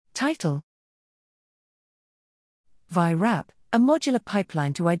Title: ViWrap, a modular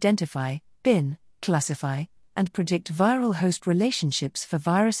pipeline to identify, bin, classify, and predict viral host relationships for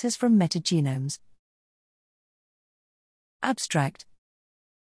viruses from metagenomes. Abstract: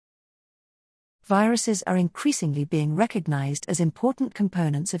 Viruses are increasingly being recognized as important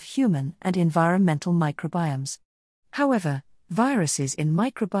components of human and environmental microbiomes. However, viruses in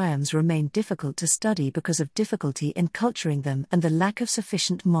microbiomes remain difficult to study because of difficulty in culturing them and the lack of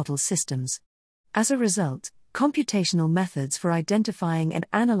sufficient model systems. As a result, computational methods for identifying and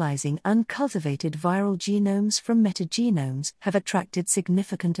analyzing uncultivated viral genomes from metagenomes have attracted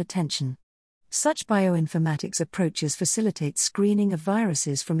significant attention. Such bioinformatics approaches facilitate screening of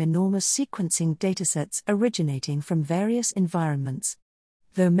viruses from enormous sequencing datasets originating from various environments.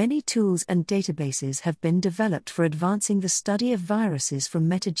 Though many tools and databases have been developed for advancing the study of viruses from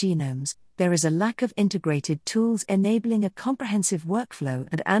metagenomes, there is a lack of integrated tools enabling a comprehensive workflow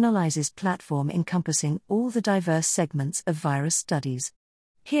and analysis platform encompassing all the diverse segments of virus studies.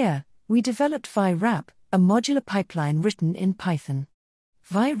 Here, we developed ViWrap, a modular pipeline written in Python.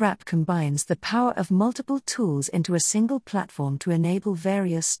 ViWrap combines the power of multiple tools into a single platform to enable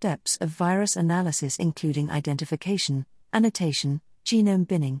various steps of virus analysis, including identification, annotation, genome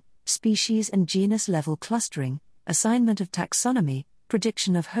binning, species and genus level clustering, assignment of taxonomy,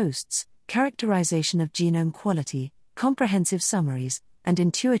 prediction of hosts, characterization of genome quality, comprehensive summaries, and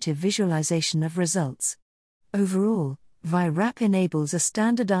intuitive visualization of results. Overall, ViWrap enables a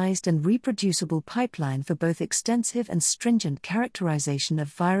standardized and reproducible pipeline for both extensive and stringent characterization of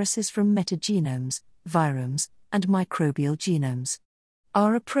viruses from metagenomes, viromes, and microbial genomes.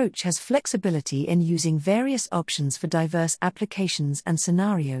 Our approach has flexibility in using various options for diverse applications and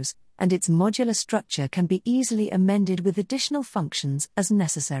scenarios, and its modular structure can be easily amended with additional functions as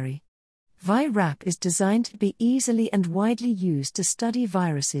necessary. ViWrap is designed to be easily and widely used to study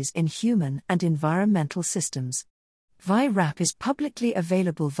viruses in human and environmental systems. ViWrap is publicly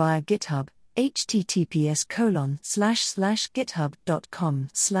available via GitHub,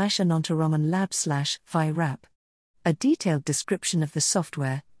 https://github.com/anontaromanlab/ViWrap. A detailed description of the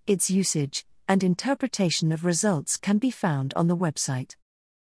software, its usage, and interpretation of results can be found on the website.